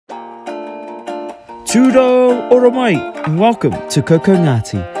Tūro ora mai, and welcome to Koko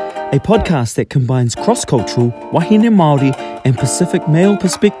Ngāti, a podcast that combines cross-cultural, wahine Māori and Pacific male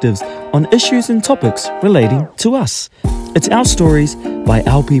perspectives on issues and topics relating to us. It's our stories by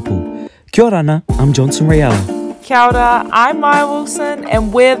our people. Kia ora ana, I'm Johnson Rayala. Kia ora, I'm Maya Wilson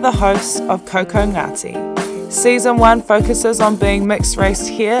and we're the hosts of Koko Ngāti. Season 1 focuses on being mixed race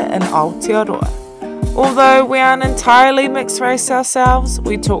here in Aotearoa. Although we aren't entirely mixed race ourselves,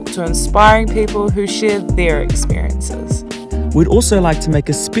 we talk to inspiring people who share their experiences. We'd also like to make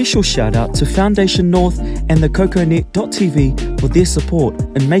a special shout out to Foundation North and the CocoNet.tv for their support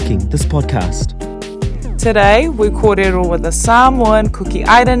in making this podcast. Today, we kōrero with a Samoan Kuki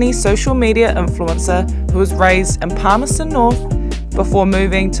Airani social media influencer who was raised in Palmerston North before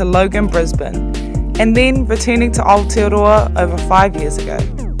moving to Logan, Brisbane, and then returning to Aotearoa over 5 years ago.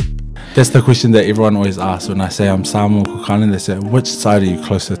 That's the question that everyone always asks when I say I'm Samoan Kukana. They say, which side are you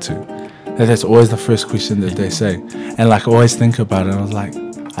closer to? And that's always the first question that they say. And like, I always think about it. And I was like,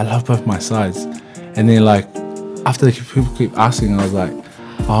 I love both my sides. And then like, after people keep asking, I was like,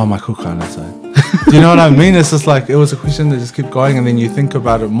 oh, my Kukana side. Do you know what I mean? It's just like, it was a question that just kept going. And then you think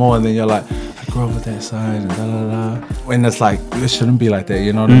about it more. And then you're like, I grew up with that side and da da da. When it's like, it shouldn't be like that.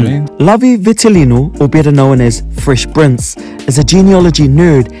 You know what I mean? Lavi Vitellino, or better known as Fresh Prince, is a genealogy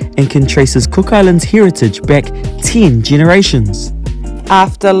nerd and can trace his Cook Islands heritage back 10 generations.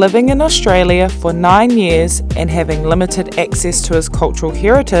 After living in Australia for 9 years and having limited access to his cultural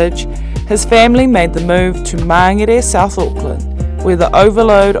heritage, his family made the move to Māngere, South Auckland, where the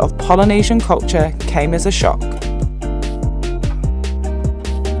overload of Polynesian culture came as a shock.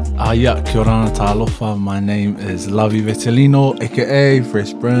 Kia ora ana tālofa. My name is Lavi Vitellino, aka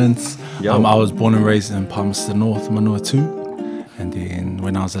Fresh Prince. I was born and raised in Palmerston North, Manawatu. And then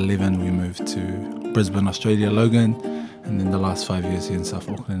when I was 11, we moved to Brisbane, Australia, Logan. And then the last 5 years here in South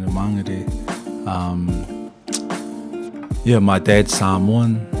Auckland in Māngere. My dad's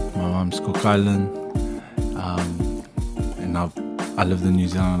Samoan, my mum's Cook Island. And I lived in New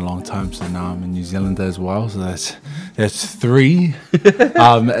Zealand a long time, so now I'm a New Zealander as well. So that's 3.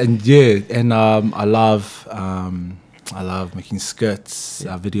 I love making skits,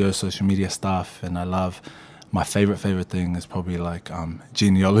 videos, social media stuff, and I love my favorite thing is probably like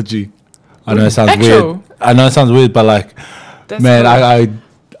genealogy. I know it sounds weird. But like, that's man, cool.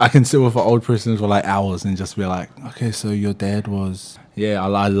 I can sit with an old person for like hours and just be like, okay, so your dad was,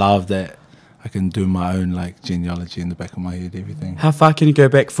 I love that. I can do my own like genealogy in the back of my head, everything. How far can you go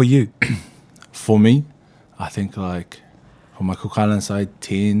back for you? For me, I think like for my Cook Island side,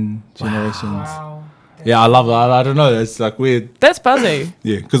 10 generations. Wow. Yeah, I love it. I don't know. It's like weird. That's buzzy.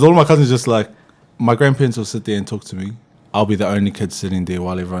 Yeah, because all my cousins just like, my grandparents will sit there and talk to me. I'll be the only kid sitting there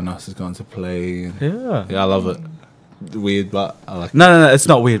while everyone else is going to play. And I love it. Weird, but I like it. No, it's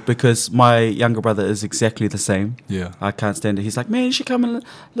not weird because my younger brother is exactly the same. Yeah. I can't stand it. He's like, man, you should come and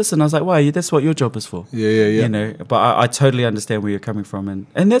listen. I was like, why? That's what your job is for. Yeah. You know, but I totally understand where you're coming from.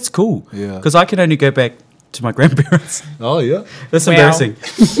 And that's cool. Yeah. Because I can only go back to my grandparents. Oh, yeah. That's embarrassing.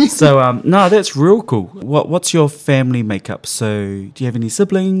 So, no, that's real cool. What's your family makeup? So, do you have any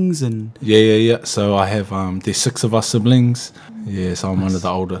siblings? And Yeah. So I have, there's 6 of us siblings. Yeah, so I'm one of the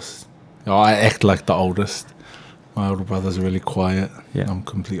oldest. I act like the oldest. My older brother's really quiet. Yeah. I'm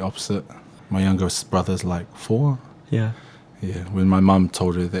complete opposite. My youngest brother's like 4. Yeah. Yeah, when my mum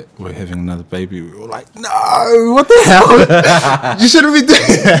told her that we're having another baby, we were like, no, what the hell? You shouldn't be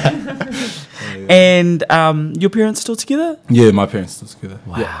doing that. And your parents still together? Yeah, my parents still together.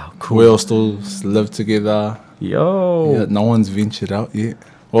 Wow, yeah. cool. We all still live together. Yo. Yeah, no one's ventured out yet.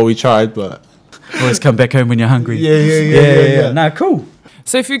 Well, we tried, but... Always come back home when you're hungry. Yeah. No, cool.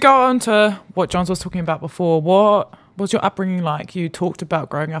 So if you go on to what Johns was talking about before, what was your upbringing like? You talked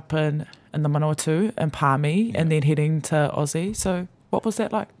about growing up in the Manawatu and Palmy and then heading to Aussie. So what was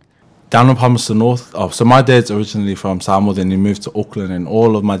that like? Down in Palmerston North. So my dad's originally from Samoa, then he moved to Auckland, and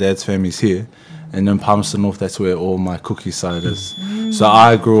all of my dad's family's here. And in Palmerston North, that's where all my cookie side is. So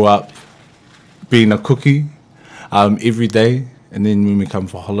I grew up being a cookie every day. And then when we come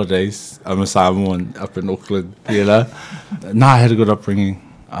for holidays, I'm a Samoan up in Auckland, you know. I had a good upbringing.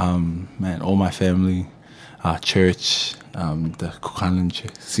 Man, all my family, church, the Cook Island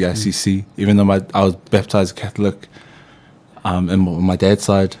CICC. Even though I was baptized Catholic on my dad's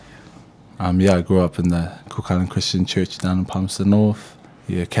side. I grew up in the Cook Island Christian Church down in Palmerston North.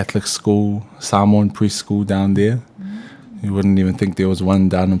 Yeah, Catholic school, Samoan preschool down there. You wouldn't even think there was one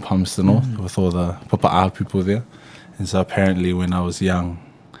down in Palmerston North with all the Papa'a people there. And so apparently when I was young,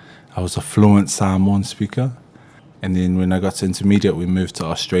 I was a fluent Samoan speaker. And then when I got to intermediate, we moved to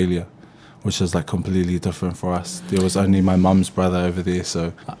Australia, which was like completely different for us. There was only my mum's brother over there,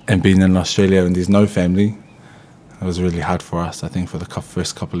 so, and being in Australia and there's no family, it was really hard for us, I think, for the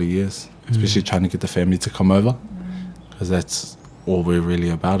first couple of years, especially trying to get the family to come over, because that's all we're really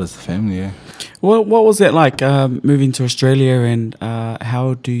about is the family, yeah. What was it like moving to Australia, and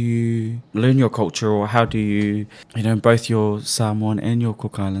how do you learn your culture, or how do you both your Samoan and your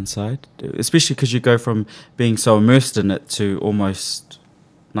Cook Island side, especially because you go from being so immersed in it to almost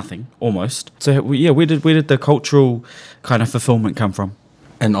nothing, almost. So yeah, where did the cultural kind of fulfillment come from?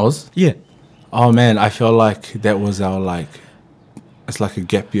 In Oz? Yeah. Oh man, I feel like that was our it's like a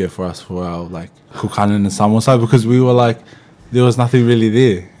gap year for us, for our Cook Island and Samoa side, because we were there was nothing really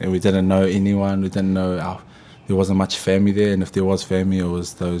there, and we didn't know anyone. We didn't know there wasn't much family there, and if there was family, it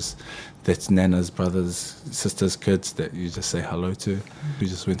was that's Nana's brothers, sisters, kids that you just say hello to. We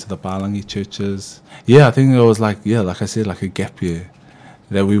just went to the Palangi churches. Yeah, I think it was like I said, like a gap year,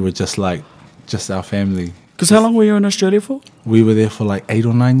 that we were just our family. Because how long were you in Australia for? We were there for 8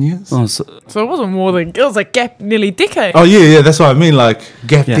 or 9 years. Oh, So it wasn't more than, it was a gap, nearly decade. Oh yeah, that's what I mean,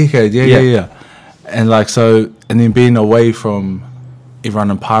 gap Yeah. decade, yeah. And so, and then being away from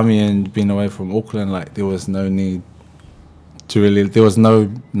everyone in Palmy and being away from Auckland, there was no need to really, there was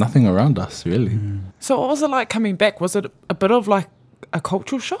nothing around us really. So what was it like coming back? Was it a bit of a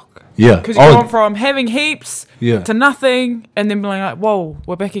cultural shock? Yeah. Because you're going from having heaps Yeah. to nothing, and then being like, whoa,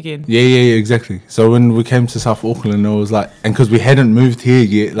 we're back again. Yeah, exactly. So when we came to South Auckland, it was and because we hadn't moved here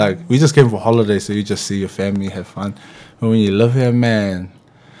yet, we just came for holiday, so you just see your family, have fun. But when you live here, man,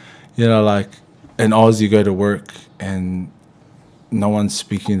 in Oz, you go to work and no one's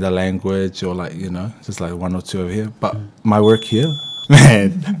speaking the language, or just one or two over here. But my work here,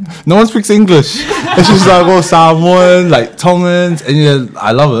 man, no one speaks English. It's just all Samoan, Tongans, and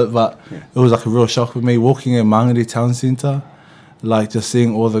I love it. But it was a real shock for me walking in Mangere Town Centre, just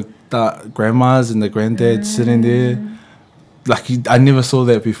seeing all the grandmas and the granddads sitting there. I never saw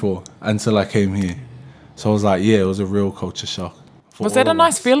that before until I came here. So I was it was a real culture shock. Was that a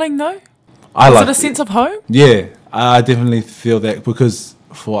nice feeling though? Was it a sense of home? Yeah, I definitely feel that, because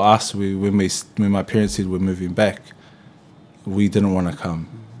for us, when my parents said we're moving back, we didn't want to come.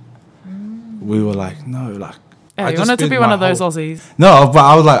 We were no, Yeah, I you just wanted to spent be one my of those whole- Aussies. No, but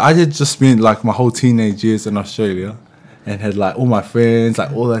I was I did just spend my whole teenage years in Australia, and had all my friends,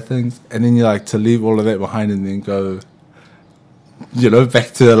 all that things, and then you to leave all of that behind and then go,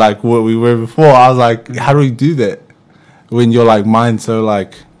 back to what we were before. I was how do we do that when your mind so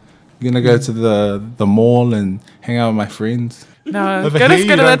you're gonna go to the mall and hang out with my friends? No, Over go here, to you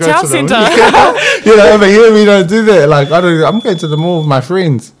the don't go town to centre. Over here we don't do that. I'm going to the mall with my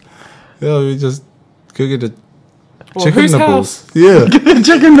friends. We just go get a chicken whose nibbles. Yeah,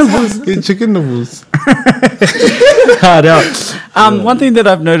 chicken nibbles. get chicken nibbles. Hard out. One thing that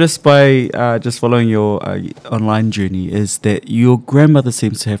I've noticed by just following your online journey is that your grandmother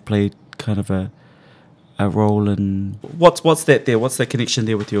seems to have played kind of a role in what's that there? What's the connection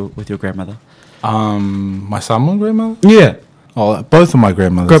there with your grandmother? My Samoan grandmother. Yeah. Oh, both of my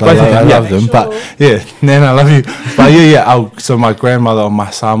grandmothers. Both of them, I yeah. love them. But yeah, Nan, I love you. But so my grandmother on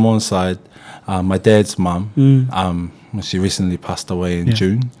my Samoan side, my dad's mum, she recently passed away in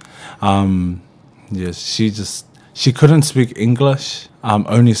June. She couldn't speak English,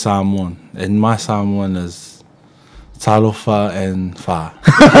 only Samoan. And my Samoan is talofa and fa.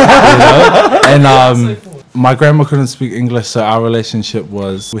 And my grandma couldn't speak English, so our relationship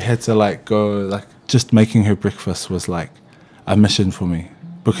was, we had to go, just making her breakfast was a mission for me,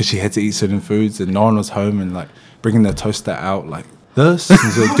 because she had to eat certain foods and no one was home, and bringing the toaster out this. So,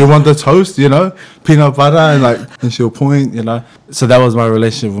 do you want the toast? Peanut butter, and she'll point. So that was my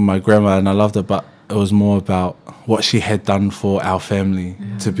relationship with my grandma, and I loved it. But it was more about what she had done for our family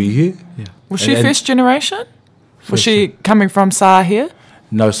to be here. Yeah. Was she first generation? Was she coming from Sa here?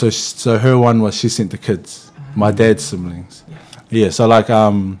 No, so her one was she sent the kids, my dad's siblings. Yeah, so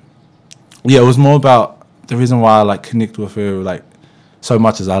it was more about the reason why I connect with her so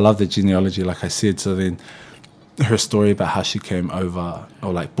much is I love the genealogy, like I said. So then her story about how she came over,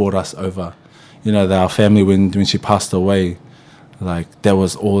 or brought us over, that our family when she passed away, that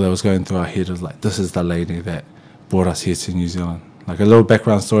was all that was going through our head, was this is the lady that brought us here to New Zealand. A little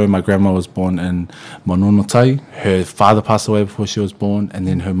background story, my grandma was born in Mononotai. Her father passed away before she was born, and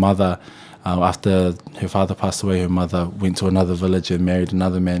then her mother, after her father passed away, her mother went to another village and married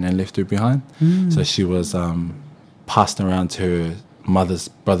another man and left her behind. So she was passed around to her mother's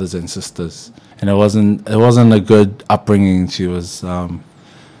brothers and sisters, and it wasn't a good upbringing. She was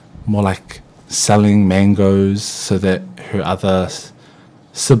more selling mangoes so that her other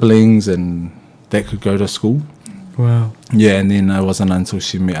siblings and that could go to school. Wow. Yeah, and then it wasn't until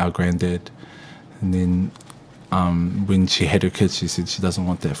she met our granddad And then when she had her kids, she said she doesn't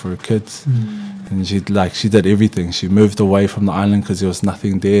want that for her kids. And she did everything. She moved away from the island because there was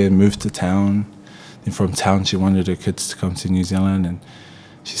nothing there, moved to town. Then from town, she wanted her kids to come to New Zealand, and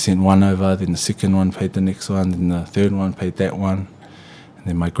she sent one over, then the second one paid the next one, then the third one paid that one. And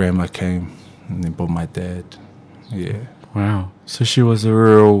then my grandma came, and then brought my dad. Yeah. Wow. So she was a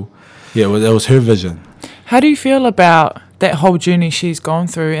real... Yeah, well, that was her vision. How do you feel about that whole journey she's gone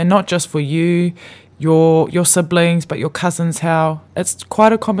through, and not just for you, your siblings, but your cousins? How it's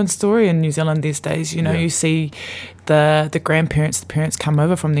quite a common story in New Zealand these days. You know, you see the grandparents, the parents come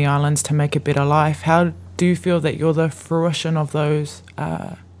over from the islands to make a better life. How do you feel that you're the fruition of those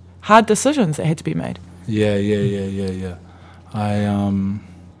hard decisions that had to be made? Yeah.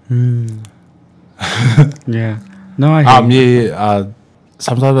 Yeah. No, I hear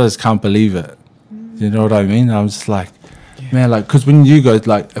sometimes I just can't believe it. You know what I mean? I'm just like, man, like, because when you go,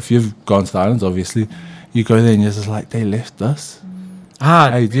 like, if you've gone to the islands, obviously, you go there and you're just like, they left us.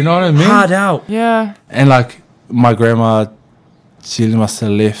 hard. Hey, do you know what I mean? Hard out. Yeah. And like, my grandma, she must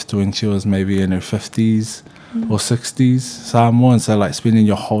have left when she was maybe in her 50s or 60s, Samoa. And so, like, spending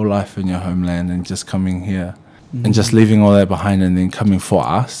your whole life in your homeland and just coming here and just leaving all that behind and then coming for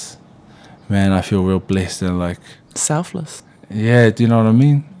us, man, I feel real blessed and like... Selfless. Yeah, do you know what I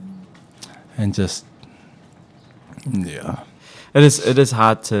mean? And just... Yeah. It is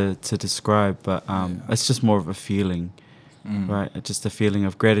hard to describe, but it's just more of a feeling, right? It's just a feeling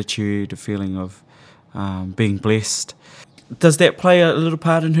of gratitude, a feeling of being blessed. Does that play a little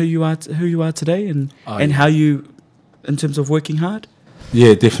part in who you are today, and how you, in terms of working hard?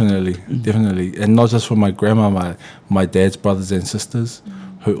 Yeah, definitely, definitely, and not just for my grandma, my dad's brothers and sisters,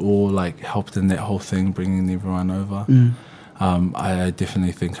 who all like helped in that whole thing, bringing everyone over. I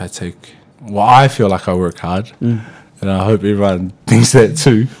definitely think I feel like I work hard. And I hope everyone thinks that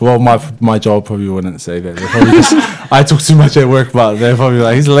too. Well, my job probably wouldn't say that. They're probably just, I talk too much at work, but they're probably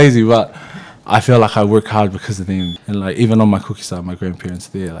like, he's lazy. But I feel like I work hard because of them. And like, even on my cookie side, my grandparents,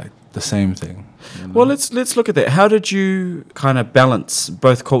 they're like the same thing. You know? Well, let's look at that. How did you kind of balance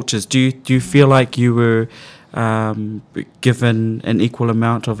both cultures? Do you feel like you were given an equal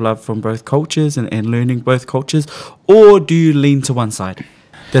amount of love from both cultures and learning both cultures, or do you lean to one side?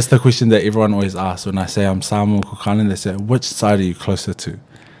 That's the question that everyone always asks when I say I'm Samoan Cook Island. They say, which side are you closer to?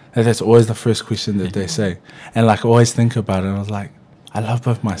 And that's always the first question that they say. And like, I always think about it, and I was like, I love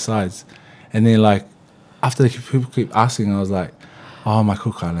both my sides. And then like, after people keep asking, I was like, oh, my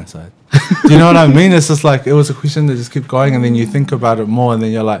Cook Island side. Do you know what I mean? It's just like, it was a question that just kept going, and then you think about it more, and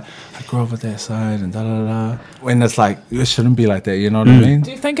then you're like, I grew up with that side, and da-da-da. When it's like, it shouldn't be like that, you know what I mean?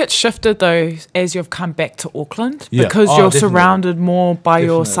 Do you think it's shifted though as you've come back to Auckland? Yeah. Because Oh, you're definitely. surrounded more by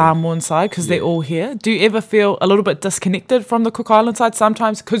your Definitely. Samoan side because they're all here. Do you ever feel a little bit disconnected from the Cook Island side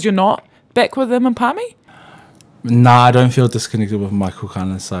sometimes because you're not back with them in Palmy? Nah, I don't feel disconnected with my Cook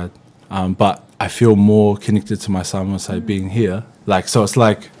Island side. But I feel more connected to my Samoan side being here. Like, so it's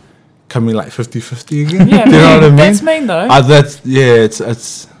like coming like 50-50 again. Yeah, Do you know what I mean? That's mean though.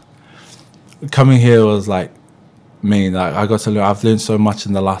 It's coming here was like mean. Like, I've learned so much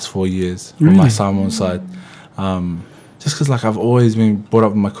in the last 4 years from my Samoan side. Just because like I've always been brought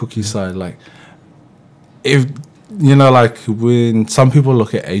up with my cookie side. Like, if you know, like when some people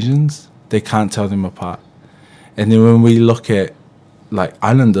look at Asians, they can't tell them apart. And then when we look at like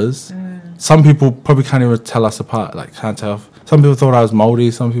Islanders, some people probably can't even tell us apart. Like, can't tell. Some people thought I was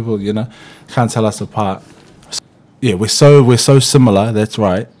Māori. Some people, can't tell us apart. Yeah, we're so similar. That's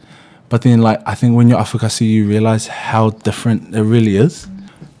right. But then, like, I think when you're Afukasi, you realize how different it really is.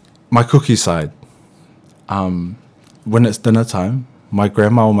 My cookie side, when it's dinner time, my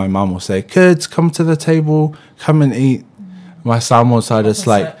grandma or my mum will say, "Kids, come to the table, come and eat." My Samoan side is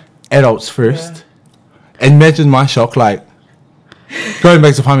like adults first. And imagine my shock, like, going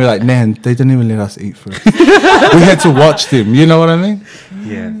back to Palmy, like, man, they didn't even let us eat first. We had to watch them, you know what I mean?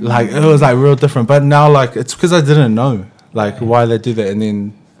 Yeah. Like, it was, like, real different. But now, like, it's because I didn't know, like, why they do that. And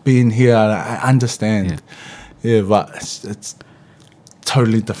then being here, I understand. Yeah, but it's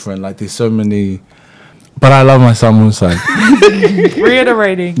totally different. Like, there's so many... But I love my Samoan side.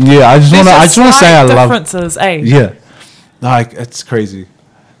 Reiterating. Yeah, I just want to say I love... differences, eh? Yeah. Like, it's crazy.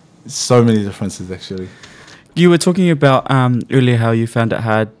 So many differences, actually. You were talking about earlier how you found it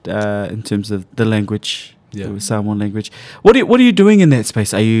hard in terms of the language, the Samoan language. What are you doing in that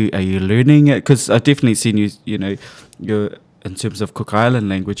space? Are you learning it? Because I've definitely seen you're in terms of Cook Island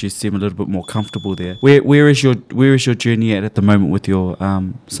language, you seem a little bit more comfortable there. Where is your journey at the moment with your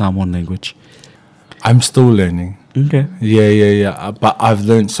Samoan language? I'm still learning. Okay. Yeah. But I've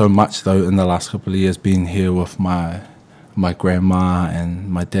learned so much though in the last couple of years being here with my my grandma and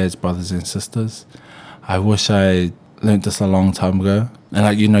my dad's brothers and sisters. I wish I learned this a long time ago. And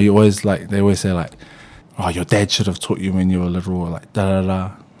like, you know, you always like, they always say like, oh, your dad should have taught you when you were little, or like da da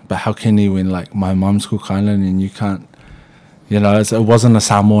da. But how can he when like my mum's Cook Island and you can't, you know, it wasn't a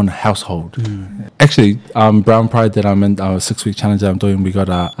Samoan household. Actually, Brown Pride that I'm in, our 6-week challenge that I'm doing, we got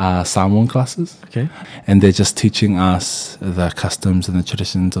our Samoan classes. Okay. And they're just teaching us the customs and the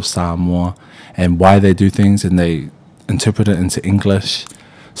traditions of Samoa and why they do things, and they interpret it into English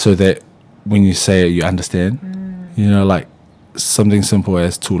so that when you say it, you understand. You know, like something simple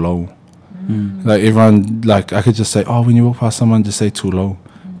as too low. Like everyone, like I could just say, oh, when you walk past someone, just say too low.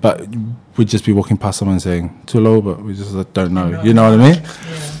 But we'd just be walking past someone saying too low, but we just don't know. You know what I mean?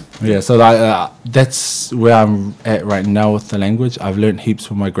 Yeah. So that's where I'm at right now with the language. I've learned heaps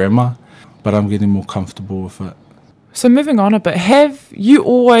from my grandma, but I'm getting more comfortable with it. So moving on a bit, have you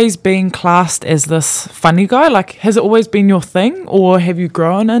always been classed as this funny guy? Like, has it always been your thing, or have you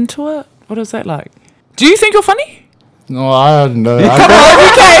grown into it? What is that like? Do you think you're funny? No, I don't know. Come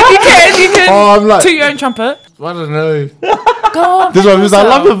on, you can. Oh, I'm like, to your own trumpet. I don't know. Go on. This one, because I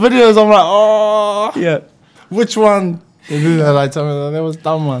love the videos. I'm like, oh, Yeah. which one? And then they're like, tell me that was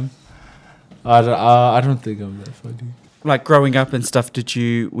dumb one. I don't think I'm that funny. Like growing up and stuff, were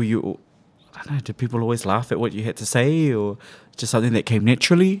you, I don't know, did people always laugh at what you had to say, or just something that came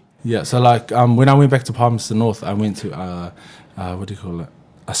naturally? Yeah, so like when I went back to Palmerston North, I went to what do you call it?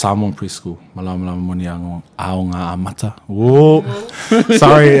 A Samoan preschool. Malama moni aonga amata. Whoa.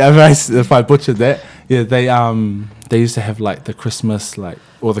 Sorry if I butchered that. Yeah, they used to have like the Christmas, like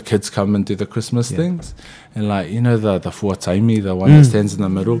all the kids come and do the Christmas things, and like, you know, the fuataimi, the one that stands in the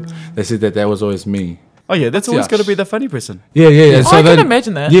middle. They said that was always me. Oh yeah, that's always got to be the funny person. Yeah. Oh, I can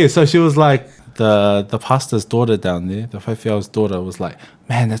imagine that. Yeah, so she was like the pastor's daughter down there, the Whaiwhiao's daughter, was like,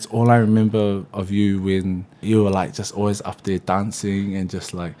 man, that's all I remember of you, when you were like just always up there dancing and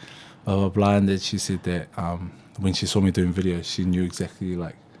just like blah blah blah. And then she said that when she saw me doing videos, she knew exactly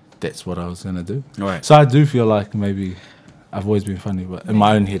like that's what I was gonna do. Right. So I do feel like maybe I've always been funny, but in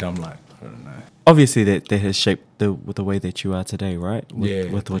my own head I'm like, I don't know. Obviously that has shaped the way that you are today, right?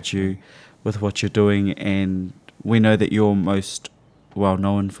 With what you're doing, and we know that you're most well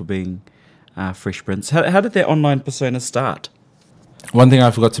known for being Fresh Prince. How did that online persona start? One thing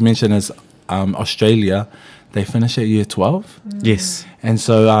I forgot to mention is Australia, they finish at year 12. Yes. And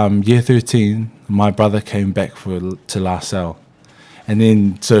so year 13, my brother came back to La Salle. And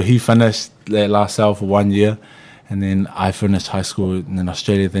then, so he finished at La Salle for 1 year. And then I finished high school in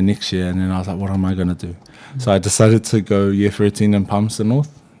Australia the next year. And then I was like, what am I going to do? So I decided to go year 13 in Palmerston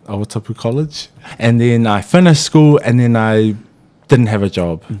North, Awatapu College. And then I finished school, and then I didn't have a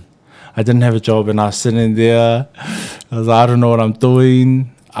job. I didn't have a job, and I was sitting there. I was like, I don't know what I'm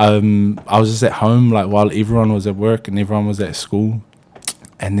doing. I was just at home, like while everyone was at work and everyone was at school.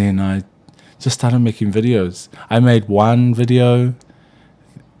 And then I just started making videos. I made one video,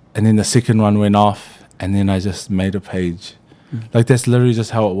 and then the second one went off, and then I just made a page. Like, that's literally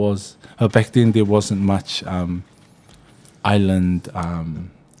just how it was. But back then there wasn't much island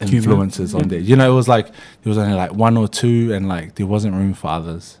influences on there. You know, it was like there was only like one or two, and like there wasn't room for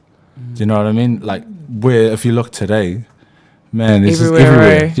others. Do you know what I mean? Like, where if you look today, man, it's just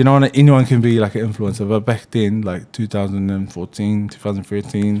everywhere. You know, anyone can be like an influencer. But back then, like 2014,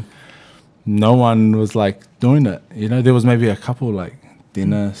 2013, no one was like doing it. You know, there was maybe a couple like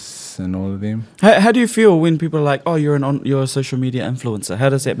Dennis and all of them. How do you feel when people are like, oh, you're a social media influencer? How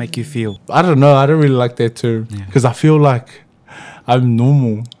does that make you feel? I don't know. I don't really like that too, because I feel like I'm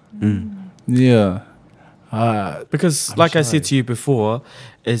normal. Yeah. Because like I said to you before,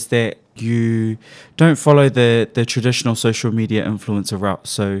 is that you don't follow the traditional social media influencer route.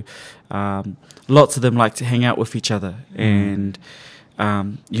 So lots of them like to hang out with each other and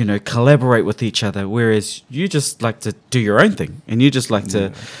you know, collaborate with each other, whereas you just like to do your own thing, and you just like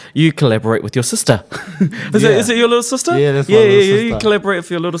to you collaborate with your sister. Is it your little sister? Yeah, that's my little sister. You collaborate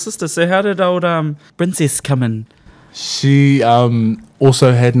with your little sister. So how did old Princess come in? She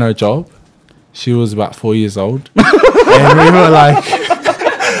also had no job. She was about 4 years old, and we were like,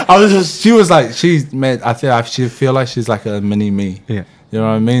 she's mad. I feel like she's like a mini me. Yeah, you know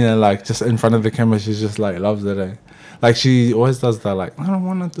what I mean. And like just in front of the camera, she's just like loves it. Eh? Like she always does that. Like, I don't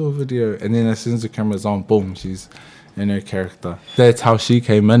want to do a video, and then as soon as the camera's on, boom, she's in her character. That's how she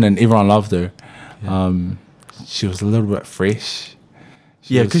came in, and everyone loved her. Yeah. She was a little bit fresh.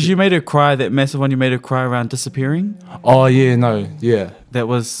 Because you made her cry. That massive one, you made her cry around disappearing. Oh yeah, no, yeah. That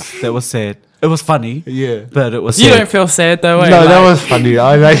was sad. It was funny. Yeah, but it was. You sad. don't feel sad though. No, that was funny.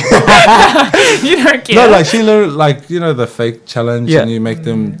 I like. You don't care. No, like she learned, like, you know, the fake challenge, and you make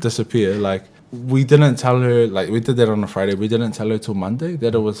them disappear. Like we didn't tell her, like, we did that on a Friday. We didn't tell her till Monday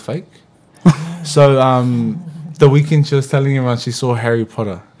that it was fake. So the weekend she was telling everyone she saw Harry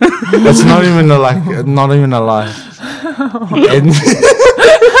Potter. It's not even a lie. And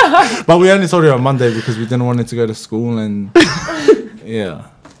but we only told her on Monday because we didn't want her to go to school and yeah.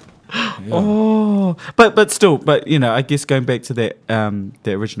 Oh, but still, you know, I guess going back to that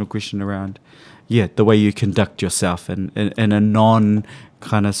the original question around, the way you conduct yourself in a non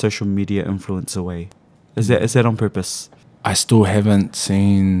kind of social media influencer way, is that on purpose? I still haven't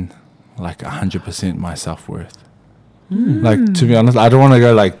seen like 100% my self-worth. Like, to be honest, I don't want to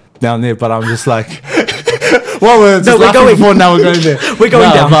go like down there, but I'm just like, well, we're going before, now we're going there. We're going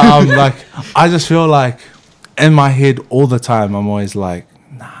down. But I'm like, I just feel like in my head all the time, I'm always like,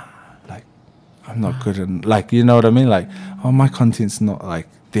 nah, like, I'm not good. And like, you know what I mean? Like, oh, my content's not like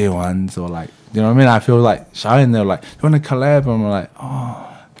their ones, or like, you know what I mean? I feel like shy, and they're like, you want to collab? And I'm like,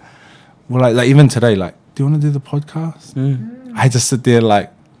 oh, well, like even today, like, do you want to do the podcast? I just sit there like,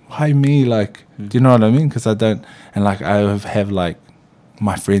 why me? Like, do you know what I mean? Because I don't, and like I have like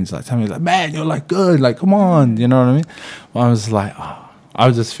my friends like tell me like, man, you're like good, like come on, you know what I mean? Well, I was like, oh, I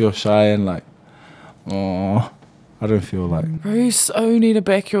would just feel shy and like, oh, I don't feel like. Bro, you so need to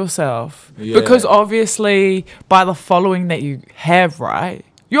back yourself because obviously by the following that you have, right,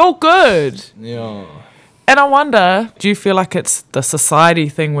 you're good. Yeah. And I wonder, do you feel like it's the society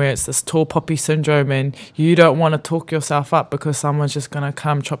thing where it's this tall poppy syndrome and you don't want to talk yourself up because someone's just going to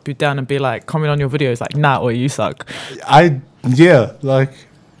come chop you down and be like, comment on your videos like, nah, or you suck? I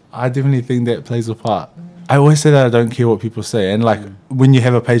definitely think that plays a part. I always say that I don't care what people say. And like when you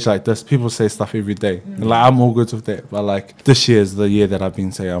have a page like this, people say stuff every day. And like I'm all good with that. But like this year is the year that I've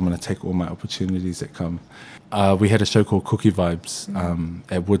been saying I'm going to take all my opportunities that come. We had a show called Cookie Vibes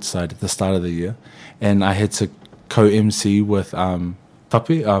at Woodside at the start of the year. And I had to co-MC with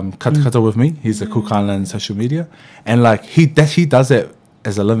Tapi, Kata with me. He's a Cook Island social media. And like he does it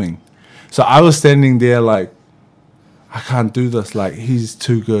as a living. So I was standing there like, I can't do this. Like he's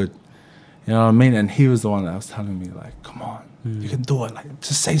too good. You know what I mean? And he was the one that was telling me like, come on, you can do it. Like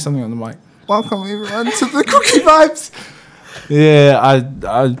just say something on the mic. Welcome everyone to the Cookie Vibes. Yeah,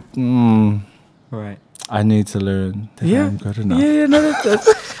 Right. I need to learn that I'm good enough. Yeah, no,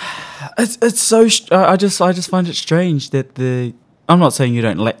 it's so. I just find it strange that I'm not saying you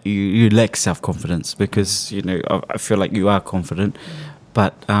don't you lack self-confidence, because you know I feel like you are confident,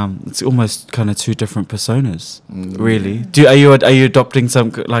 but it's almost kind of two different personas, really. Are you adopting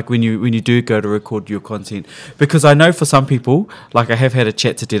some, like when you do go to record your content? Because I know for some people, like I have had a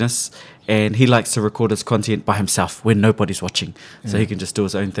chat to Dennis, and he likes to record his content by himself when nobody's watching, so he can just do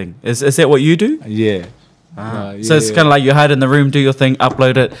his own thing. Is that what you do? Yeah. So it's kind of like you hide in the room, do your thing,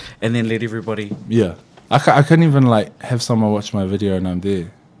 upload it, and then let everybody. Yeah. I can't even like have someone watch my video and I'm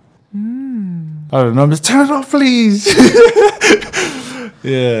there. I don't know. Just turn it off, please.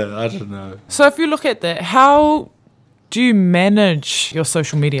 Yeah, I don't know. So if you look at that, how do you manage your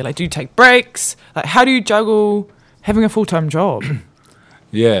social media? Like, do you take breaks? Like, how do you juggle having a full-time job?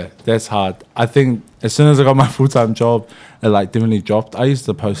 Yeah, that's hard. I think as soon as I got my full-time job, it like definitely dropped. I used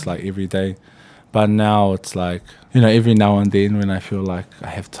to post like every day, but now it's like, you know, every now and then when I feel like I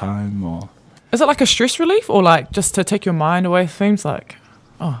have time. Or is it like a stress relief, or like just to take your mind away from things like,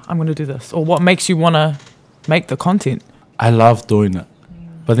 oh, I'm going to do this? Or what makes you want to make the content? I love doing it.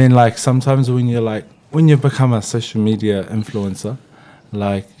 But then like sometimes when you become a social media influencer,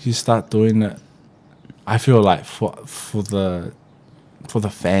 like you start doing it, I feel like for the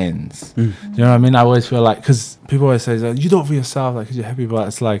fans. You know what I mean? I always feel like, because people always say, you do it for yourself, like, because you're happy, but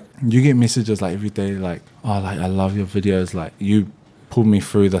it's like, you get messages like every day, like, oh, like, I love your videos, like, you pulled me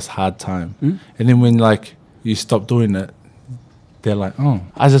through this hard time. And then when, like, you stop doing it, they're like, oh.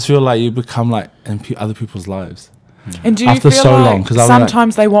 I just feel like you become, like, in other people's lives. And do you after feel so like long, 'cause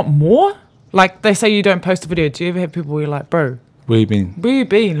sometimes they want more? Like, they say you don't post a video. Do you ever have people where you're like, bro, where you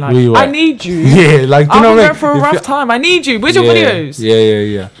been? Like, I need you. Yeah, like, you I'm know what I going mean? for a rough time. I need you. Where's your videos?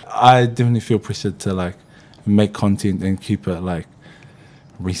 Yeah. I definitely feel pressured to like make content and keep it like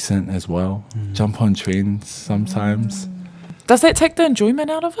recent as well. Jump on trends sometimes. Does that take the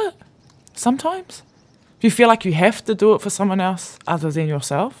enjoyment out of it? Sometimes? Do you feel like you have to do it for someone else other than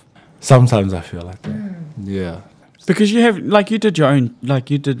yourself? Sometimes I feel like that. Yeah. Because you have, like, you did your own,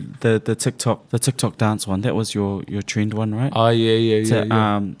 like you did the TikTok dance one. That was your trend one, right? Oh yeah.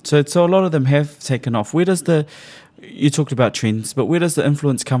 So a lot of them have taken off. Where does you talked about trends, but where does the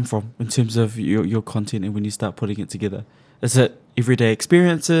influence come from in terms of your content and when you start putting it together? Is it everyday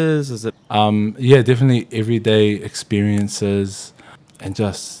experiences? Is it? Yeah, definitely everyday experiences, and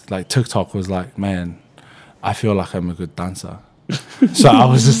just like TikTok was like, man, I feel like I'm a good dancer. So I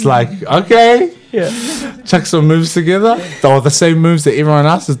was just like, okay, chuck some moves together. Or the same moves that everyone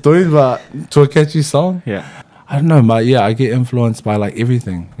else is doing, but to a catchy song. Yeah. I don't know, but yeah, I get influenced by like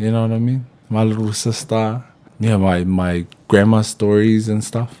everything. You know what I mean? My little sister, my grandma's stories and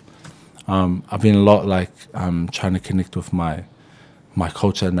stuff. I've been a lot like trying to connect with my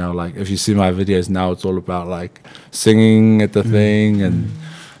culture now. Like if you see my videos now, it's all about like singing at the thing and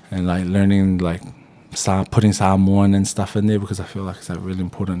like learning like putting Samoan and stuff in there, because I feel like it's like really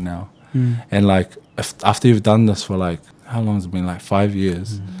important now. And like after you've done this for like, how long has it been? Like 5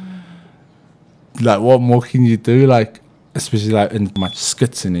 years. Like what more can you do? Like especially like in much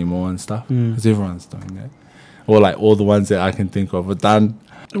skits anymore and stuff, because everyone's doing that, or like all the ones that I can think of are done.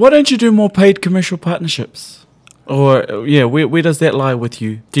 Why don't you do more paid commercial partnerships? Or where does that lie with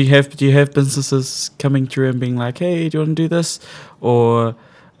you? Do you have businesses coming through and being like, hey, do you want to do this? Or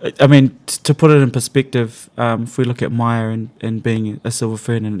I mean, to put it in perspective, if we look at Maya and being a silver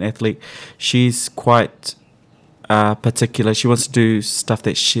fern and an athlete, she's quite particular. She wants to do stuff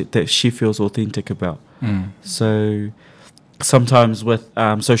that she feels authentic about. So sometimes with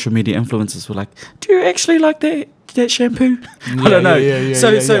social media influencers, we're like, do you actually like that shampoo? I don't know.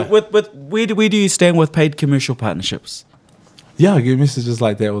 So with where do you stand with paid commercial partnerships? Yeah, I get messages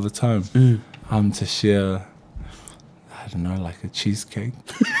like that all the time. To share, I don't know, like a cheesecake.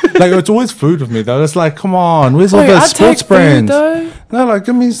 Like it's always food with me though. It's like, come on, where's all those sports brands? No, like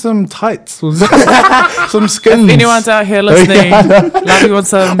give me some tights, or some skins. If anyone's out here listening, love you want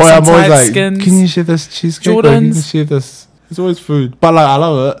some tight like, skins. Can you share this cheesecake? Jordans. Or can you share this? It's always food, but like I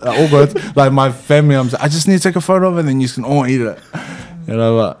love it. All good. Like my family, I'm like, I just need to take a photo of it, and then you can all eat it. You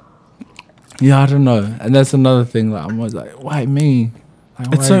know, but yeah, I don't know. And that's another thing. Like I'm always like, why me?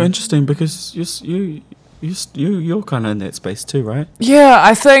 Like, It's so interesting because you're kind of in that space too, right? Yeah,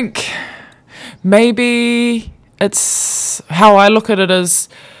 I think maybe it's how I look at it as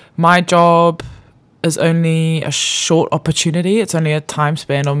my job is only a short opportunity. It's only a time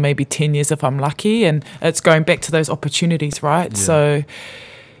span of maybe 10 years if I'm lucky, and it's going back to those opportunities, right? Yeah. So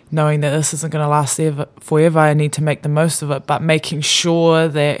knowing that this isn't going to last forever, I need to make the most of it, but making sure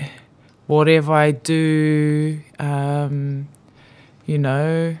that whatever I do,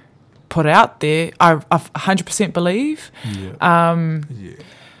 put out there, I 100% believe.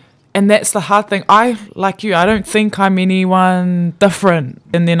 And that's the hard thing. I don't think I'm anyone different.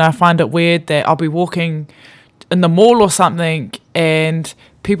 And then I find it weird that I'll be walking in the mall or something and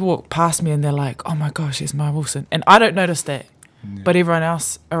people walk past me and they're like, oh my gosh, there's Maya Wilson. And I don't notice that. But everyone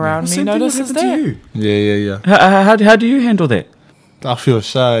else around me notices that. Yeah. How do you handle that? I feel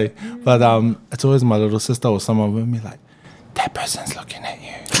shy, but it's always my little sister or someone with me like, that person's looking at you.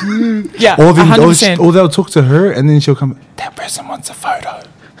 Yeah, or 100%. Or they'll talk to her and then she'll come, that person wants a photo.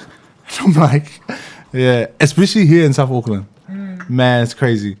 And I'm like, yeah, especially here in South Auckland. Man, it's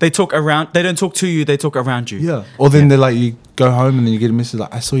crazy. They talk around, they don't talk to you, they talk around you. Yeah. Or then they're like, you go home and then you get a message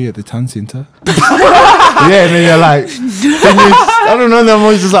like, I saw you at the town centre. Yeah, and then you're like, I don't know, they're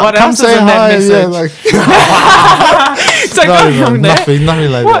always just like, what come say hi. Yeah, like, it's like, nothing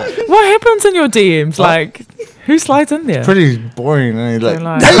like that. What happens in your DMs? Like, who slides in there? Pretty boring. Like,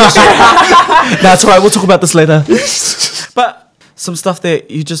 That's all right, we'll talk about this later. But some stuff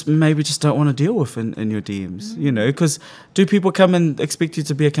that you just maybe just don't want to deal with in your DMs, because do people come and expect you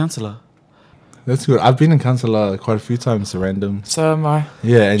to be a counsellor? That's good. I've been a counsellor quite a few times, random. So am I.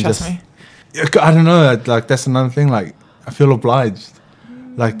 Yeah, and Trust just me. I don't know. Like that's another thing. Like I feel obliged,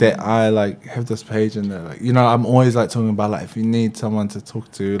 like that. I like have this page and that, like I'm always like talking about like if you need someone to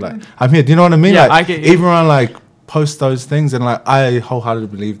talk to, like I'm here. Do you know what I mean? Yeah, like I get you. everyone like post those things, and like I wholeheartedly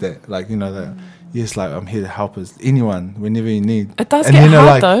believe that. Like that. Yes, like I'm here to help us, anyone, whenever you need. It does and get then they're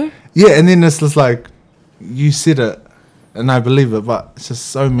hard like, though. Yeah, and then it's just like you said it, and I believe it, but it's just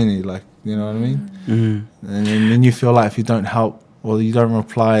so many, like you know what I mean. And then you feel like if you don't help or you don't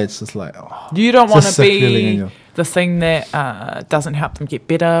reply, it's just like You don't want it's to a sick feeling in be your- the thing that doesn't help them get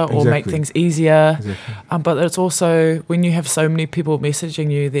better or make Exactly. things easier. Exactly. But it's also when you have so many people messaging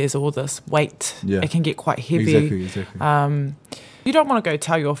you, there's all this weight. Yeah. It can get quite heavy. Exactly. You don't want to go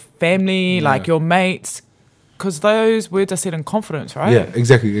tell your family, like your mates, because those words are said in confidence, right? Yeah,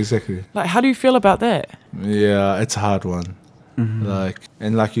 exactly. Like, how do you feel about that? Yeah, it's a hard one.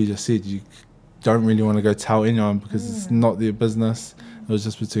 Like you just said, you don't really want to go tell anyone because it's not their business. It was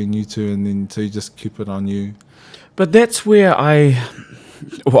just between you two, and then so you just keep it on you. But that's where I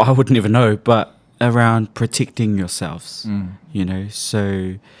would never know, but around protecting yourselves,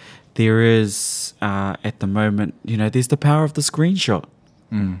 so there is, at the moment, there's the power of the screenshot,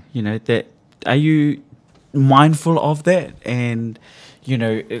 that, are you mindful of that? And,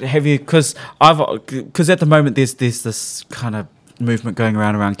 have you, because at the moment there's this kind of movement going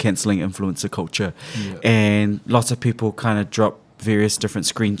around cancelling influencer culture, and lots of people kind of drop various different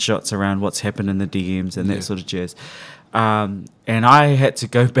screenshots around what's happened in the DMs and that sort of jazz. And I had to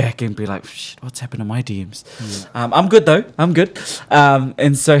go back and be like, shit, what's happened to my DMs? I'm good though. I'm good.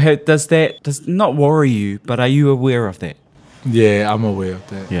 And so does not worry you, but are you aware of that? Yeah, I'm aware of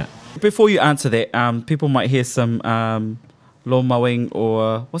that. Yeah. Before you answer that, people might hear some lawn mowing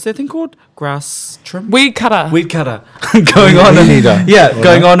or what's that thing called? Grass trim? Weed cutter. going on.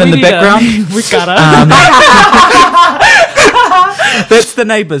 Going on in the background. Weed cutter. That's the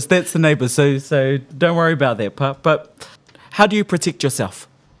neighbours. So don't worry about that part. But how do you protect yourself?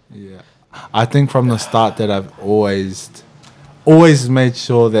 Yeah, I think from the start that I've always made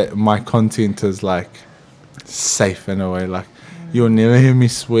sure that my content is like safe in a way. Like you'll never hear me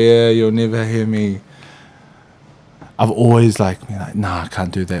swear. You'll never hear me. I've always been like, nah, I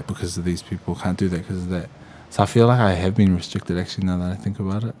can't do that because of these people. Can't do that because of that. So I feel like I have been restricted actually now that I think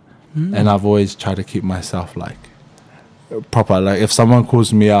about it. And I've always tried to keep myself like proper. Like if someone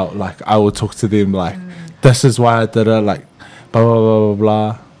calls me out, like I will talk to them like, this is why I did it. Like blah blah blah blah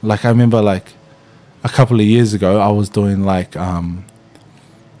blah. Like I remember like a couple of years ago, I was doing like I'm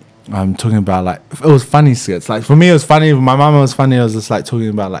talking about like it was funny skits. Like for me, it was funny. My mama was funny. I was just like talking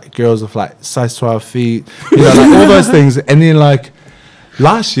about like girls with like size 12 feet, you know, like all those things. And then like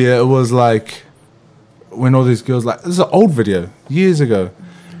last year, it was like when all these girls like this is an old video years ago.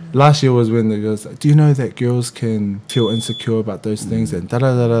 Last year was when the girls like, do you know that girls can feel insecure about those things and da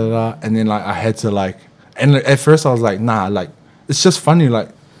da da da da. And then like I had to like, and at first I was like, nah, like it's just funny, like,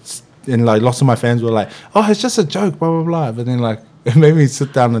 and like lots of my fans were like, oh, it's just a joke, blah blah blah. But then like it made me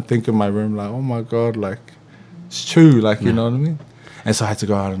sit down and think in my room like, oh my god, like it's true, like you know what I mean. And so I had to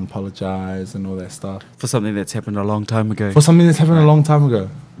go out and apologize and all that stuff For something that's happened a long time ago. for something that's happened a long time ago.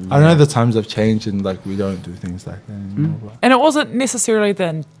 I know the times have changed and like we don't do things like that anymore. But And it wasn't necessarily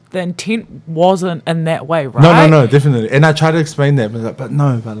the intent wasn't in that way, right? no, definitely. And I try to explain that, but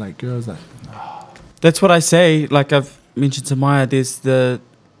like girls like That's what I say. Like I've mentioned to Maya, there's a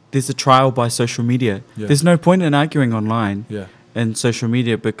trial by social media. Yeah. There's no point in arguing online yeah, and social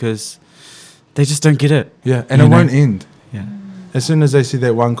media because they just don't get it. yeah, and You it know? won't end. Yeah. As soon as they see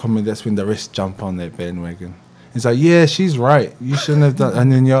that one comment, that's when the rest jump on that bandwagon. It's like, yeah, she's right. You shouldn't have done. And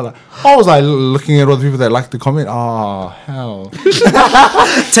then you're like, I was like looking at all the people that like the comment. Oh, hell.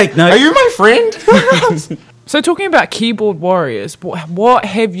 Take note. Are you my friend? So talking about keyboard warriors, what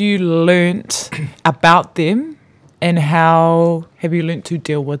have you learnt about them and how have you learnt to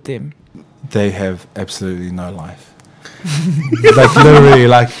deal with them? They have absolutely no life. Like literally,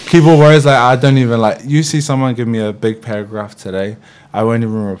 like keyboard warriors, like I don't even like. You see someone give me a big paragraph today, I won't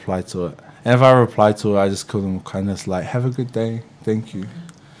even reply to it. And if I reply to it, I just call them kindness, like have a good day, thank you.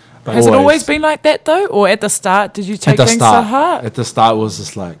 Has it always been like that though, or at the start did you take things so hard? At the start, it was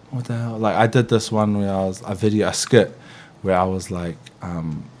just like, what the hell? Like I did this one where I was a skit where I was like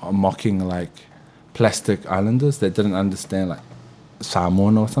mocking like plastic islanders that didn't understand like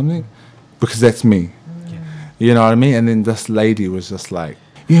Samoan or something, because that's me. You know what I mean? And then this lady was just like,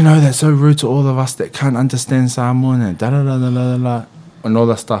 you know, that's so rude to all of us that can't understand Samoan and da da da da da da and all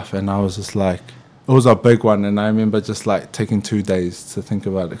that stuff. And I was just like, it was a big one. And I remember just like taking 2 days to think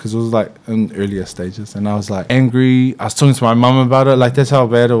about it because it was like in earlier stages. And I was like angry. I was talking to my mum about it. Like that's how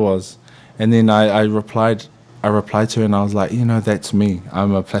bad it was. And then I replied to her and I was like, you know, that's me.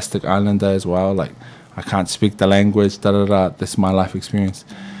 I'm a plastic islander as well. Like I can't speak the language, da da da. That's my life experience.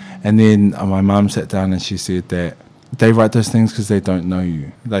 And then my mum sat down and she said that they write those things because they don't know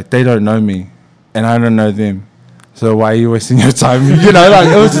you. Like, they don't know me, and I don't know them. So why are you wasting your time? You know, like,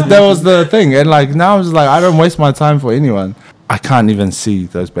 that was the thing. And, like, now I'm just like, I don't waste my time for anyone. I can't even see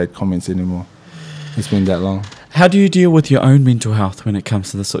those bad comments anymore. It's been that long. How do you deal with your own mental health when it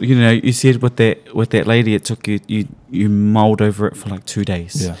comes to this? You know, you said with that lady, it took you mulled over it for like 2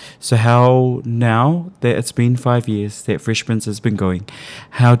 days. Yeah. So how now that it's been 5 years that Fresh Prince has been going,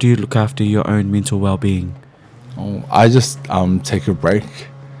 how do you look after your own mental well-being? Oh, I just take a break.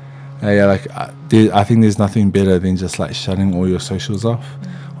 Yeah, like I think there's nothing better than just like shutting all your socials off,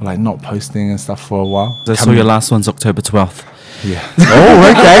 or like not posting and stuff for a while. I saw your last one's October 12th. Yeah. Oh,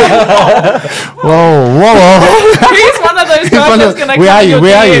 okay. Whoa. He's one of those guys that's going to come in your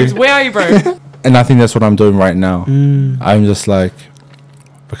DMs. Where are you, bro? And I think that's what I'm doing right now. I'm just like,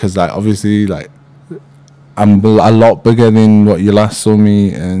 because like obviously like I'm a lot bigger than what you last saw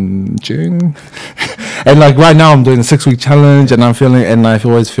me in June. And like right now I'm doing a 6-week challenge and I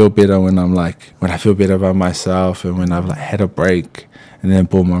always feel better when I feel better about myself and when I've like had a break and then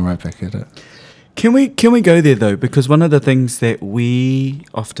boom, I'm right back at it. Can we go there though? Because one of the things that we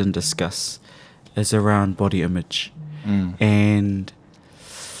often discuss is around body image. And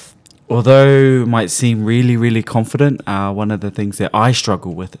although it might seem really, really confident, one of the things that I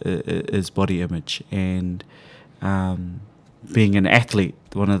struggle with is body image. And being an athlete,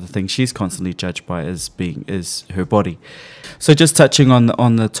 one of the things she's constantly judged by is her body. So just touching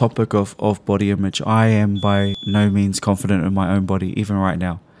on the topic of body image, I am by no means confident in my own body, even right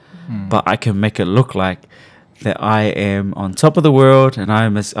now. But I can make it look like that I am on top of the world, and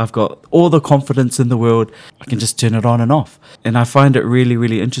I've got all the confidence in the world. I can just turn it on and off. And I find it really,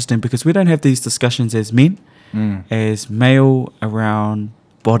 really interesting because we don't have these discussions as men, as male, around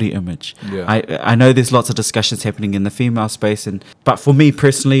body image. I know there's lots of discussions happening in the female space, but for me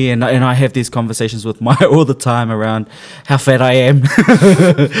personally, and I have these conversations with Maya all the time around how fat I am.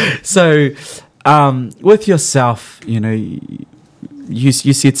 So with yourself, you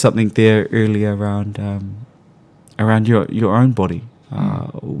said something there earlier around your own body.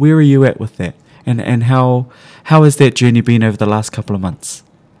 Where are you at with that, and how has that journey been over the last couple of months?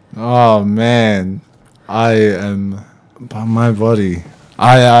 Oh man, I am by my body.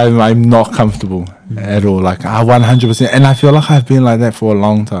 I'm not comfortable at all. Like 100%, and I feel like I've been like that for a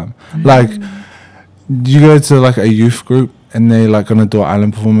long time. Like you go to like a youth group and they like gonna do an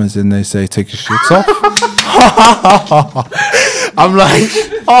island performance and they say take your shirts off. I'm like,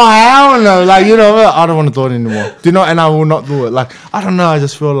 oh hell no! Like I don't want to do it anymore. Do you know? And I will not do it. Like I don't know. I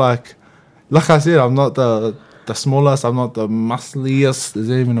just feel like I said, I'm not the smallest. I'm not the muscliest. Is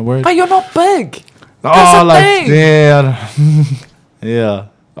that even a word? But you're not big. Oh, like yeah. Yeah,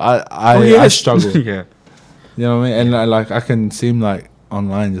 I struggle. Yeah, you know what I mean. And I can seem like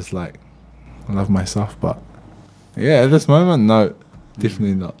online just like I love myself, but yeah, at this moment, no,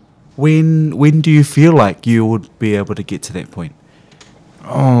 definitely not. When do you feel like you would be able to get to that point?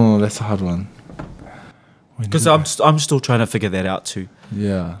 Oh, that's a hard one. Because I'm still trying to figure that out too.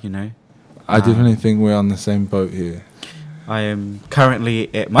 Yeah, I definitely think we're on the same boat here. I am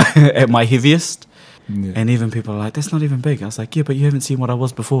currently at my heaviest. Yeah. And even people are like, that's not even big. I was like, yeah, but you haven't seen what I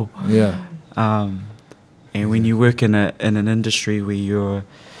was before. Yeah. And when you work in an industry where you're,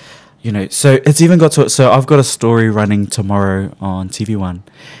 so it's even got to, so I've got a story running tomorrow on TV1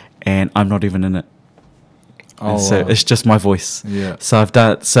 and I'm not even in it. Oh, so it's just my voice. Yeah. So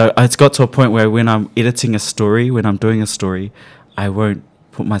it's got to a point where when I'm editing a story, when I'm doing a story, I won't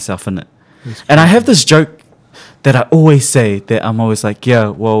put myself in it. And I have this joke that I always say that I'm always like, yeah,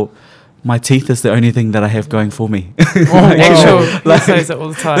 well, my teeth is the only thing that I have going for me. He says it all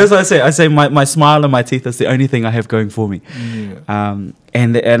the time. That's what I say. I say my smile and my teeth is the only thing I have going for me. Yeah.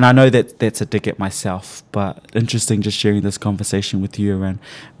 And I know that that's a dig at myself, but interesting just sharing this conversation with you around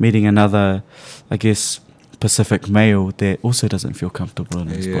meeting another, I guess, Pacific male that also doesn't feel comfortable in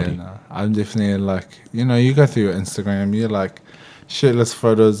his body. No. I'm definitely like, you go through your Instagram, you're like shitless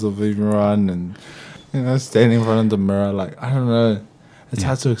photos of everyone and, standing in front of the mirror, like, I don't know. It's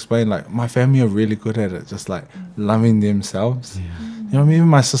hard to explain. Like, my family are really good at it, just like loving themselves. Yeah. You know what I mean? Even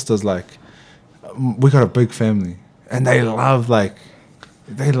my sisters, like, we got a big family, and they love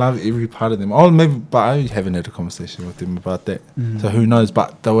every part of them. Oh, maybe, but I haven't had a conversation with them about that. So who knows?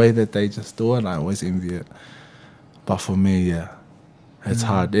 But the way that they just do it, I always envy it. But for me, it's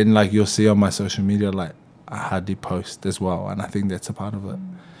hard. And like you'll see on my social media, like I hardly post as well, and I think that's a part of it.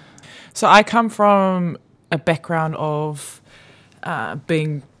 So I come from a background of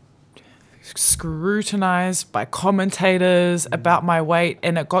being scrutinized by commentators about my weight,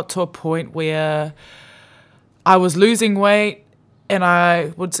 and it got to a point where I was losing weight and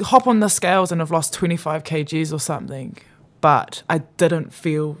I would hop on the scales and have lost 25 kgs or something, but I didn't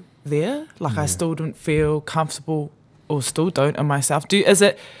feel there. Like I still didn't feel comfortable, or still don't, in myself. Is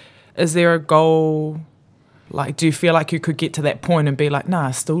there a goal? Like, do you feel like you could get to that point and be like, nah,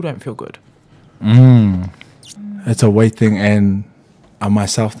 I still don't feel good? It's a weight thing and a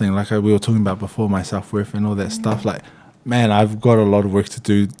myself thing, like we were talking about before, my self-worth and all that stuff. Like, man, I've got a lot of work to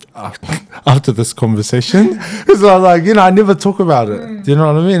do after this conversation. Because I was like, I never talk about it. Do you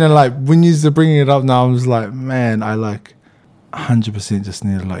know what I mean? And like, when you're bringing it up now, I'm just like, man, I like 100% just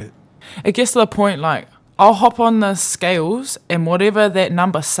need to like... It gets to the point, like, I'll hop on the scales and whatever that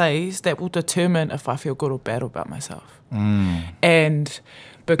number says, that will determine if I feel good or bad about myself. And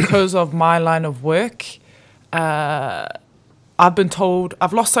because of my line of work, I've been told,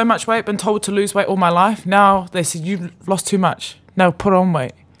 I've lost so much weight, been told to lose weight all my life. Now they said, you've lost too much. No, put on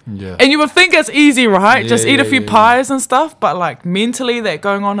weight. Yeah. And you would think it's easy, right? Just eat a few pies and stuff. But like mentally, that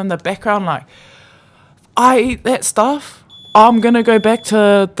going on in the background, like, I eat that stuff, I'm going to go back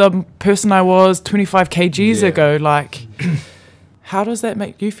to the person I was 25 kgs ago. Like, how does that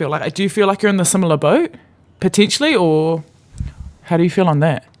make you feel? Like, do you feel like you're in the similar boat, potentially? Or how do you feel on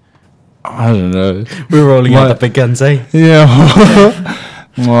that? I don't know. We're rolling out What? the big guns, eh? Yeah.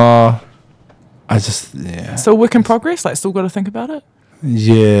 Well, I just, yeah. Still work in progress? Like, still got to think about it?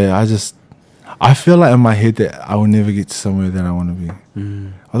 Yeah, I feel like in my head that I will never get to somewhere that I want to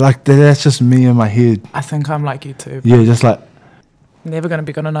be. Like, that's just me in my head. I think I'm like you too. Yeah, just like, Never going to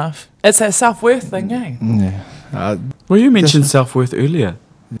be good enough. It's that self-worth thing, eh? yeah. Well, you mentioned self-worth earlier.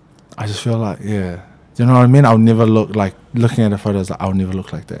 I just feel like, yeah. Do you know what I mean? I'll never look like, looking at the photos, like, I'll never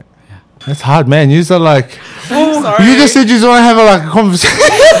look like that. Yeah. That's hard, man. You are like, Sorry. you just said you just want to have a conversation.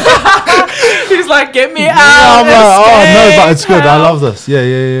 He's like, get me out. I'm like, oh no, but it's good. I help. love this.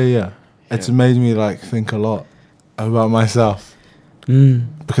 Yeah. It's made me like think a lot about myself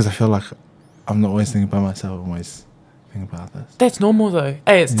because I feel like I'm not always thinking about myself. I'm always thinking about others. That's normal though.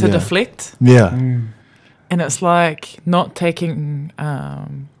 Hey, it's to Yeah. deflect. Yeah, And it's like not taking,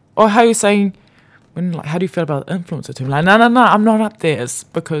 or how you're saying, when like, how do you feel about the influencer term? Like, no, I'm not up there. It's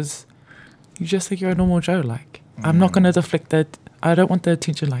because you just think you're a normal Joe. Like, I'm not going to deflect that. I don't want the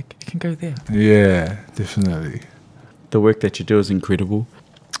attention. Like, you can go there. yeah, definitely. The work that you do is incredible.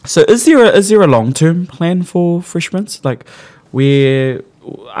 So is there a long-term plan for Freshmans? Like, where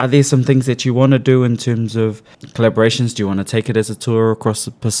are there some things that you want to do in terms of collaborations? Do you want to take it as a tour across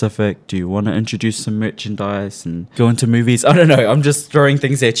the Pacific? Do you want to introduce some merchandise and go into movies? I don't know. I'm just throwing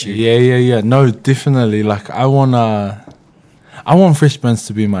things at you. Yeah. No, definitely. Like I want Freshmans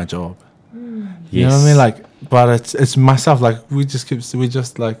to be my job. You know what I mean? Like, but it's myself. Like we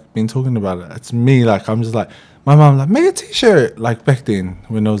just like been talking about it. It's me. Like I'm just like my mom. Like make a t-shirt. Like back then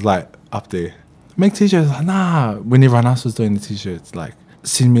when it was like up there, make t-shirts. Like nah. When everyone else was doing the t-shirts, like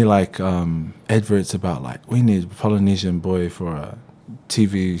send me like adverts about like we need a Polynesian boy for a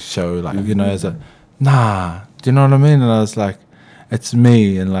TV show. Like you know as a nah. Do you know what I mean? And I was like, it's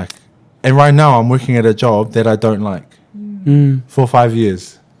me. And like, and right now I'm working at a job that I don't like for 5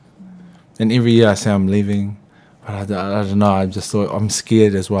 years. And every year I say I'm leaving, but I don't know. I just thought I'm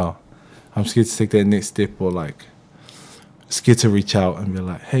scared as well. I'm scared to take that next step, or like scared to reach out and be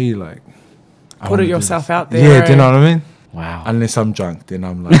like, hey, like, I Put wanna it do yourself this. out there. Yeah, do you know what I mean? Wow. Unless I'm drunk, then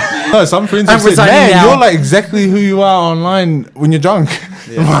I'm like, no. Some friends have said, resigning man, now." you're like exactly who you are online when you're drunk.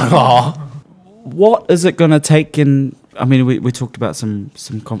 I'm like, oh. What is it going to take in... I mean, we talked about some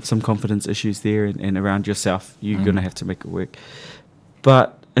confidence issues there and around yourself. You're going to have to make it work.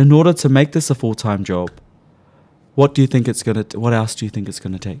 But in order to make this a full-time job, what do you think it's going to... What else do you think it's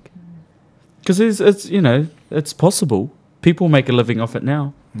going to take? Because it's possible. People make a living off it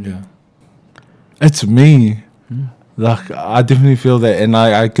now. Yeah. It's me. Like, I definitely feel that. And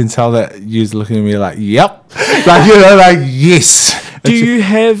I can tell that you're looking at me like, yep. Like, you know, like, yes. Do you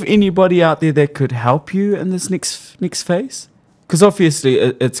have anybody out there that could help you in this next phase? Because obviously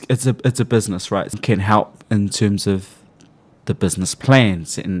it's a business, right? It can help in terms of the business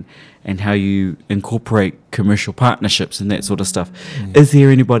plans and how you incorporate commercial partnerships and that sort of stuff. Is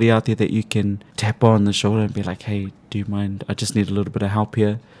there anybody out there that you can tap on the shoulder and be like, hey, do you mind? I just need a little bit of help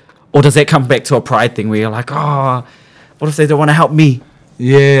here. Or does that come back to a pride thing where you're like, oh, what if they don't want to help me?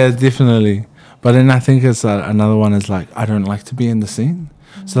 Yeah, definitely. But then I think it's another one is like, I don't like to be in the scene.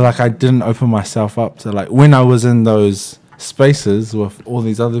 So like I didn't open myself up to like, when I was in those spaces with all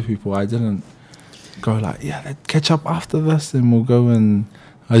these other people, I didn't go like, yeah, let's catch up after this and we'll go, and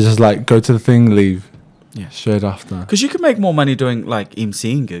I just like go to the thing, leave. Yeah. Straight after. Because you can make more money doing like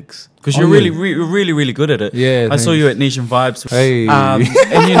MCing gigs. Because Oh, you're yeah. really good at it. Yeah, I saw thanks. you at Nation Vibes. Hey. And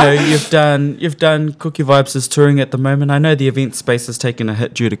you know you've done Cookie Vibes' touring at the moment. I know the event space has taken a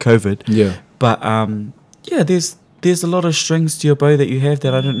hit due to COVID. Yeah. But yeah, there's a lot of strings to your bow that you have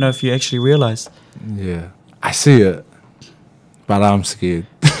that I don't know if you actually realise. Yeah. I see it, but I'm scared.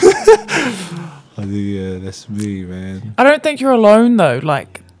 Yeah, that's me, man. I don't think you're alone though.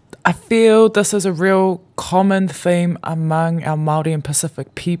 Like, I feel this is a real common theme among our Māori and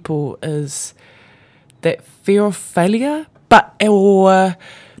Pacific people is that fear of failure, or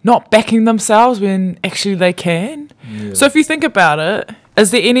not backing themselves when actually they can. Yeah. So if you think about it,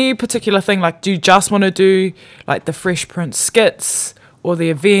 is there any particular thing, like, do you just want to do like the Fresh Prince skits or the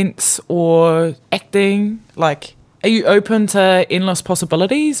events or acting? Like, are you open to endless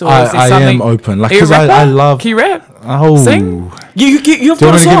possibilities? Or is there I something? am open. Like, Are you a because I rapper? love. Can you rap? Oh. Sing? You've Do you got a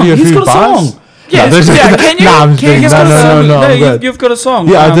want to give song. you a He's few got a bars? song. Yes, yeah, can you? Nah, I'm just Can you kidding. give No, us a song? no, I'm good. You've got a song.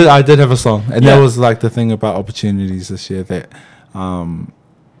 Yeah, I did have a song, and Yeah. that was like the thing about opportunities this year. That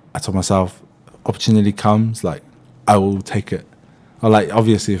I told myself, opportunity comes, like I will take it. Or like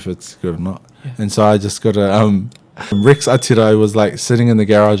obviously if it's good or not. Yeah. And so I just got a Rex Atira was like sitting in the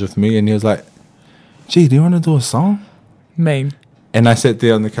garage with me, and he was like, "Gee, do you want to do a song?" Mean. And I sat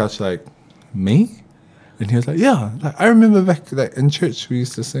there on the couch like, "Me?" And he was like, "Yeah." Like I remember back like in church we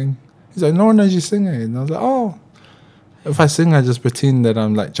used to sing. He's like, no one knows you sing it. And I was like, oh. If I sing, I just pretend that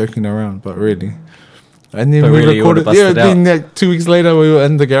I'm like joking around, but really. And then But we really you recorded. would've busted Yeah, then like 2 weeks later, we were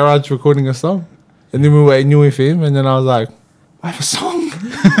in the garage recording a song. And then we were at New FM, and then I was like, I have a song.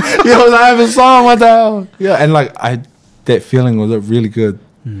 Yeah, I was like, I have a song, what the hell? Yeah, and like, that feeling was really good.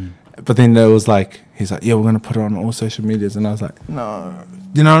 But then there was like, he's like, yeah, we're going to put it on all social medias. And I was like, no.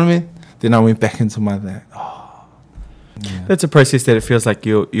 You know what I mean? Then I went back into my that. Oh. Yeah. That's a process that it feels like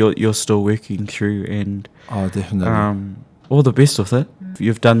you're still working through, and Oh, definitely. all the best with it.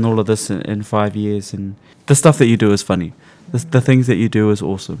 You've done all of this in 5 years, and the stuff that you do is funny. The things that you do is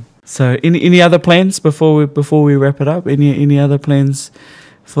awesome. So, any other plans before we wrap it up? Any other plans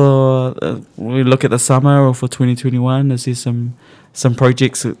for we look at the summer or for 2021? Is there some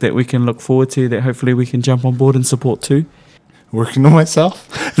projects that we can look forward to that hopefully we can jump on board and support too? Working on myself.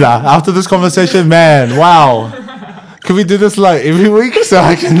 Nah, after this conversation, man, wow. Can we do this like every week so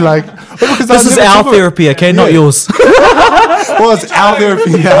I can like? This is our therapy, okay, not yours. Well, it's our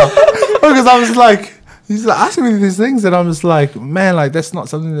therapy now. Because I was like, he's like asking me these things, and I'm just like, man, like that's not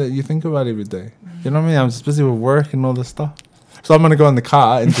something that you think about every day. You know what I mean? I'm just busy with work and all this stuff. So I'm gonna go in the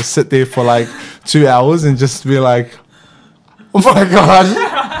car and just sit there for like 2 hours and just be like, oh my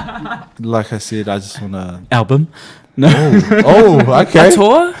god. Like I said, I just wanna Album? No. Oh, okay. A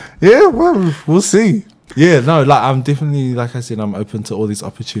tour? Yeah, well, we'll see. Yeah, no, like I'm definitely, like I said, I'm open to all these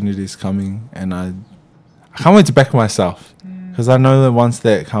opportunities coming, and I can't wait to back myself, because I know that once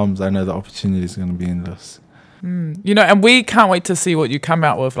that comes, I know the opportunity is going to be endless. You know, and we can't wait to see what you come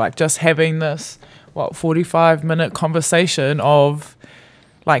out with, like just having this 45-minute conversation of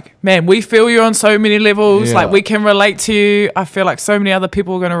like, man, we feel you on so many levels. Yeah. Like we can relate to you. I feel like so many other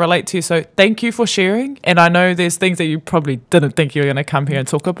people are going to relate to you. So thank you for sharing. And I know there's things that you probably didn't think you were going to come here and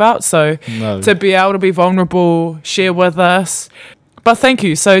talk about. So to be able to be vulnerable, share with us. But thank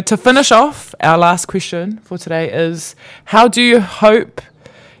you. So to finish off, our last question for today is, how do you hope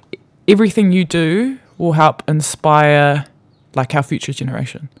everything you do will help inspire like our future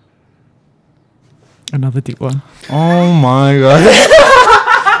generation? Another deep one. Oh my god.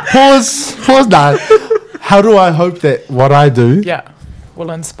 Pause that. How do I hope that what I do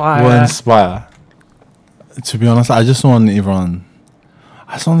will inspire? To be honest, I just want everyone,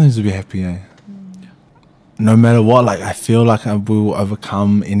 I just want them to be happy, eh? No matter what, like I feel like I will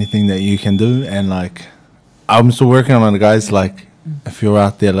overcome anything that you can do, and like I'm still working on it, guys. Like if you're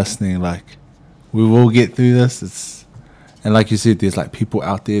out there listening, like we will get through this. And like you said, there's like people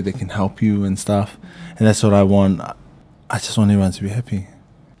out there that can help you and stuff, and that's what I want. I just want everyone to be happy.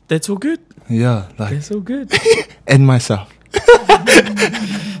 That's all good. Yeah, like That's all good. and myself.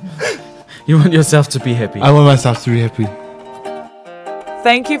 You want yourself to be happy. I want myself to be happy.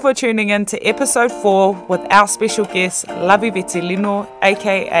 Thank you for tuning in to episode 4 with our special guest, Lavi Vetilino,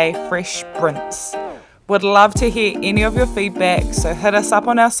 aka Fresh Prince. Would love to hear any of your feedback, so hit us up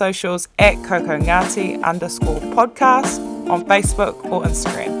on our socials at kokongati_podcast on Facebook or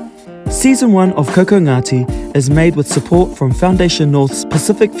Instagram. Season 1 of Koko Ngāti is made with support from Foundation North's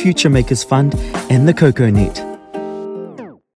Pacific Future Makers Fund and the Coco Net.